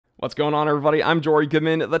What's going on, everybody? I'm Jory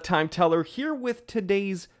Goodman, the Time Teller, here with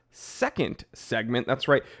today's second segment. That's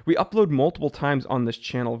right, we upload multiple times on this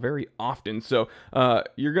channel very often, so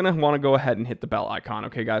you're gonna want to go ahead and hit the bell icon,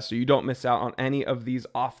 okay, guys, so you don't miss out on any of these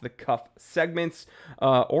off-the-cuff segments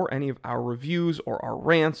or any of our reviews or our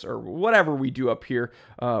rants or whatever we do up here.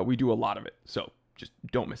 We do a lot of it, so just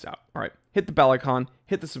don't miss out. All right, hit the bell icon,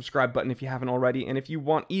 hit the subscribe button if you haven't already, and if you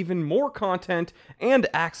want even more content and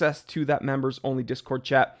access to that members only Discord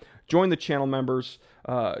chat, join the channel membership,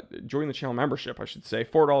 I should say.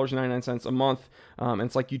 $4.99 a month, and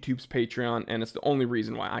it's like YouTube's Patreon, and it's the only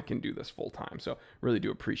reason why I can do this full time, so really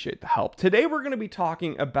do appreciate the help. Today we're going to be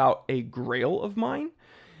talking about a grail of mine,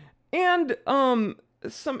 and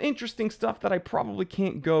some interesting stuff that I probably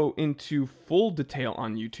can't go into full detail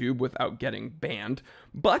on YouTube without getting banned,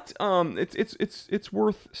 but it's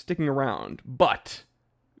worth sticking around. But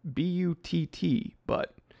B-U-T-T,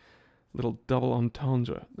 but little double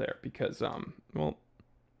entendre there because well,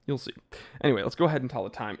 you'll see. Anyway, let's go ahead and tell the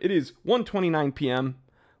time. It is 1:29 p.m.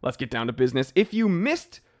 Let's get down to business. If you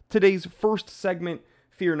missed today's first segment,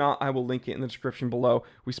 fear not, I will link it in the description below.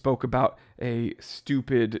 We spoke about a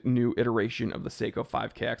stupid new iteration of the Seiko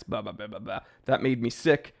 5KX, blah, blah, blah, blah, blah. That made me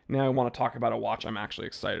sick. Now I want to talk about a watch I'm actually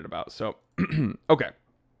excited about. So, okay.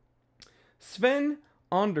 Sven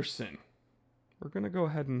Andersson. We're going to go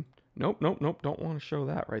ahead and... Nope. Don't want to show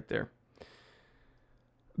that right there.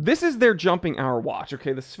 This is their jumping hour watch.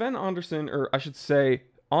 Okay, the Sven Andersson, or I should say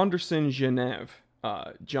Andersson Genève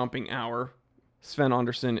jumping hour. Sven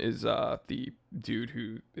Andersson is the dude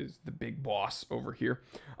who is the big boss over here.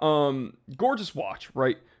 Gorgeous watch,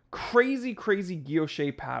 right? Crazy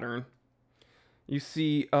guilloche pattern. You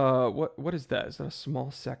see, what is that? Is that a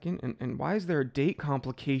small second? And why is there a date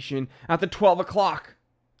complication at the 12 o'clock?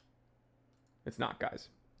 It's not, guys.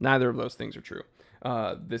 Neither of those things are true.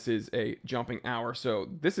 This is a jumping hour, so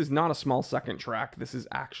this is not a small second track. This is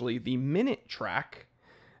actually the minute track.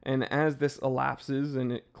 And as this elapses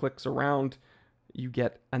and it clicks around, you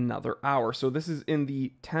get another hour. So this is in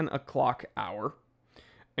the 10 o'clock hour,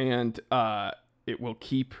 and it will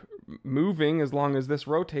keep moving as long as this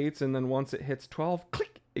rotates, and then once it hits 12,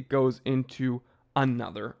 click, it goes into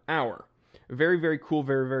another hour. Very cool,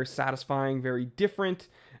 very satisfying, very different,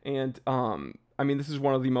 and I mean, this is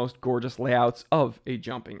one of the most gorgeous layouts of a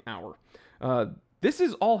jumping hour. This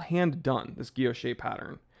is all hand done, this guilloche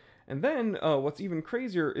pattern. And then what's even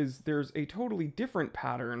crazier is there's a totally different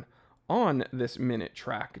pattern on this minute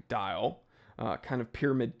track dial, kind of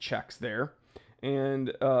pyramid checks there. And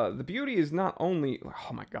the beauty is not only,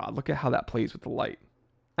 oh my God, look at how that plays with the light.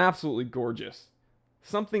 Absolutely gorgeous.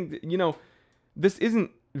 Something that, you know, this isn't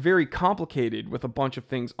very complicated with a bunch of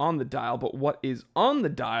things on the dial, but what is on the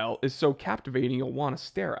dial is so captivating you'll want to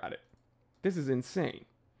stare at it. This is insane.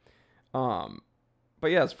 But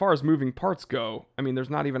yeah, as far as moving parts go, I mean, there's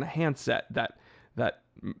not even a handset that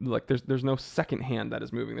like there's no second hand that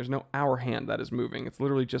is moving. There's no hour hand that is moving. It's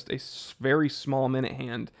literally just a very small minute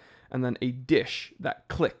hand and then a dish that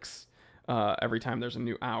clicks every time there's a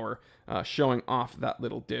new hour, showing off that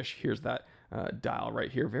little dish. Here's that dial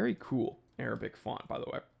right here. Very cool Arabic font, by the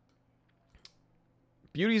way.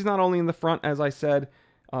 Beauty's not only in the front, as I said,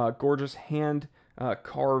 gorgeous hand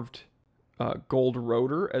carved gold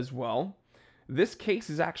rotor as well. This case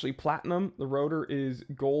is actually platinum, the rotor is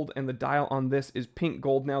gold, and the dial on this is pink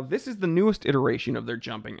gold. Now, this is the newest iteration of their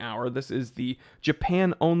jumping hour. This is the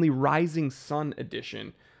Japan-only Rising Sun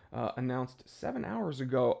edition, announced 7 hours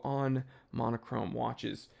ago on Monochrome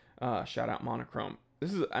watches. Shout out Monochrome.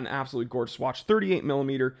 This is an absolutely gorgeous watch. 38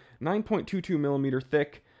 millimeter, 9.22 millimeter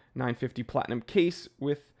thick, 950 platinum case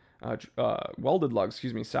with welded lugs,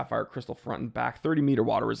 sapphire crystal front and back, 30-meter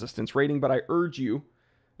water resistance rating. But I urge you,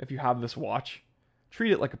 if you have this watch,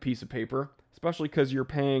 treat it like a piece of paper, especially because you're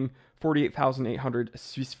paying 48,800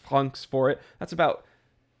 Swiss francs for it. That's about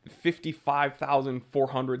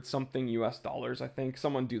 55,400 something US dollars, I think.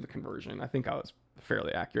 Someone do the conversion. I think I was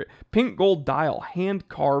fairly accurate. Pink gold dial, hand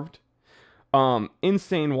carved,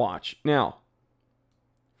 insane watch. Now,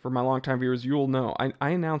 for my longtime viewers, you will know I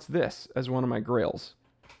announced this as one of my grails.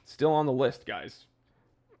 Still on the list, guys.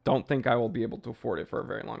 Don't think I will be able to afford it for a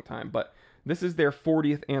very long time, but this is their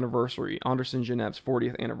 40th anniversary, Andersson Genève's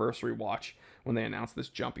 40th anniversary watch when they announced this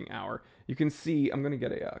jumping hour. You can see, I'm going to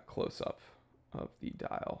get a close-up of the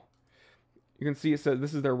dial. You can see it says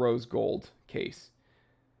this is their rose gold case.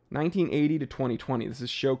 1980 to 2020. This is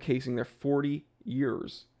showcasing their 40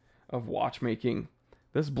 years of watchmaking.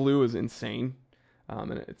 This blue is insane.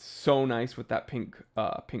 And it's so nice with that pink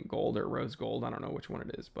gold or rose gold. I don't know which one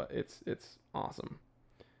it is, but it's awesome.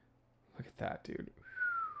 Look at that, dude.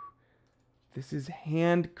 This is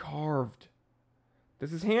hand carved.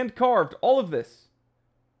 This is hand carved. All of this.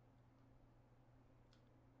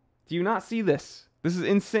 Do you not see this? This is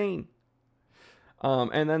insane.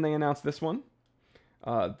 And then they announced this one.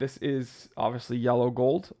 This is obviously yellow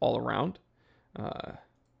gold all around.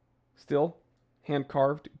 Still hand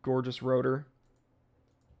carved, gorgeous rotor.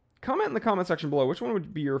 Comment in the comment section below which one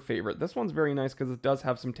would be your favorite. This one's very nice because it does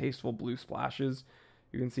have some tasteful blue splashes.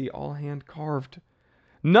 You can see all hand carved.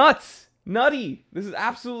 Nuts! Nutty! This is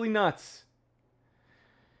absolutely nuts.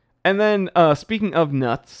 And then speaking of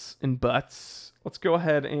nuts and butts, let's go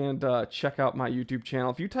ahead and check out my YouTube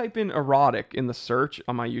channel. If you type in erotic in the search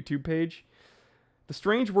on my YouTube page, The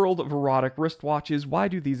Strange World of Erotic Wristwatches, Why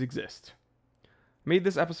Do These Exist? I made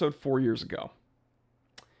this episode 4 years ago.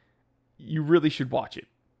 You really should watch it.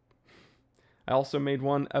 I also made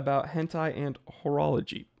one about hentai and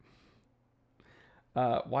horology.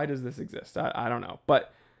 Why does this exist? I don't know.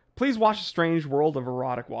 But please watch The Strange World of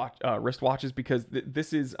Erotic Wristwatches, because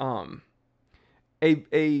this is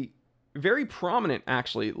a very prominent,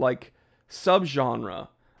 actually, like, subgenre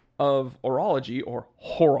of horology, or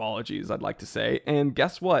horology, as I'd like to say. And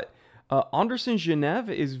guess what? Anderson Genève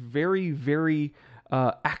is very, very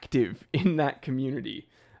active in that community.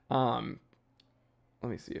 Let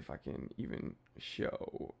me see if I can even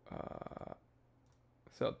show.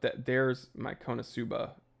 So there's my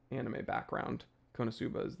Konosuba anime background.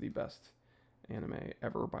 Konosuba is the best anime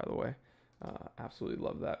ever, by the way. Absolutely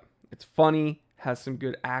love that. It's funny, has some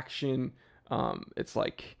good action. It's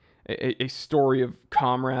like a story of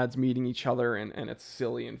comrades meeting each other, and it's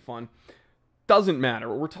silly and fun. Doesn't matter.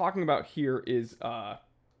 What we're talking about here is, oh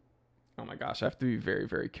my gosh, I have to be very,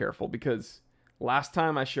 very careful, because last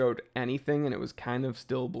time I showed anything and it was kind of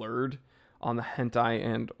still blurred on the hentai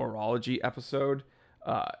and horology episode,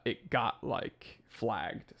 it got like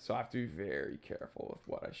flagged. So I have to be very careful with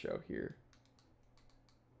what I show here.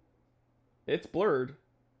 It's blurred,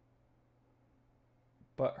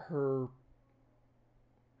 but her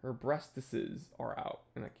breastises are out,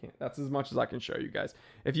 and I can't. That's as much as I can show you guys.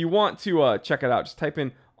 If you want to check it out, just type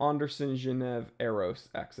in Anderson Genève Eros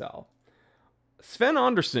XL. Sven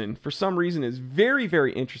Anderson, for some reason, is very,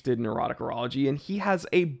 very interested in erotic horology, and he has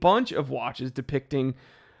a bunch of watches depicting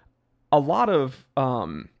a lot of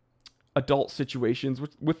adult situations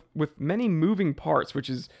with many moving parts, which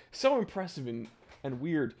is so impressive and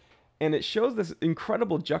weird. And it shows this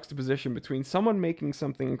incredible juxtaposition between someone making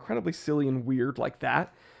something incredibly silly and weird like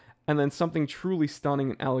that, and then something truly stunning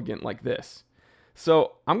and elegant like this.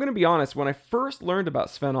 So I'm going to be honest, when I first learned about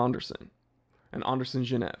Sven Anderson and Anderson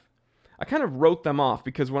Genève, I kind of wrote them off,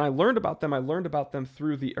 because when I learned about them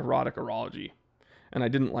through the erotic horology, and I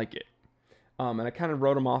didn't like it. And I kind of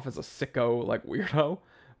wrote him off as a sicko, like, weirdo.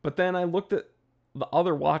 But then I looked at the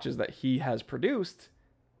other watches that he has produced,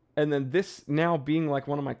 and then this now being like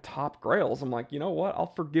one of my top grails, I'm like, you know what?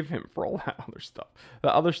 I'll forgive him for all that other stuff.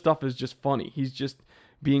 The other stuff is just funny. He's just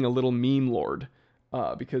being a little meme lord.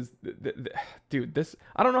 Because, dude, this,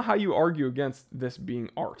 I don't know how you argue against this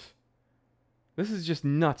being art. This is just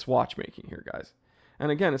nuts watchmaking here, guys.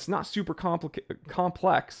 And again, it's not super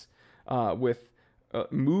complex with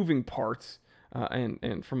moving parts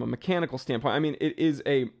and from a mechanical standpoint. I mean,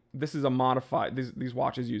 this is a modified, these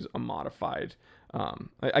watches use a modified,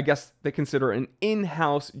 I guess they consider an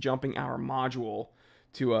in-house jumping hour module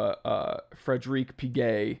to a Frederic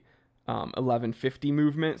Piguet 1150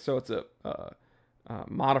 movement. So it's a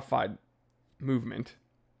modified movement.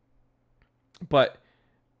 But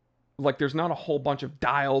like, there's not a whole bunch of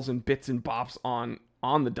dials and bits and bops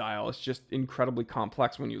on the dial. It's just incredibly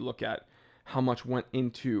complex when you look at how much went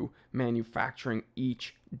into manufacturing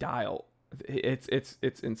each dial. It's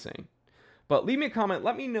insane. But leave me a comment.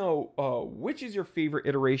 Let me know which is your favorite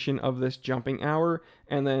iteration of this jumping hour,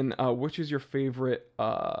 and then which is your favorite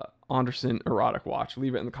Anderson erotic watch.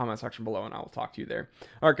 Leave it in the comment section below, and I will talk to you there.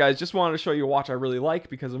 All right, guys, just wanted to show you a watch I really like,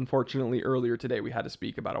 because unfortunately earlier today we had to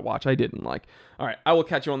speak about a watch I didn't like. All right, I will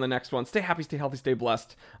catch you on the next one. Stay happy, stay healthy, stay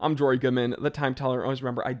blessed. I'm Jory Goodman, the Time Teller. Always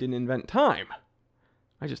remember, I didn't invent time.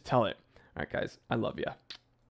 I just tell it. All right, guys, I love you.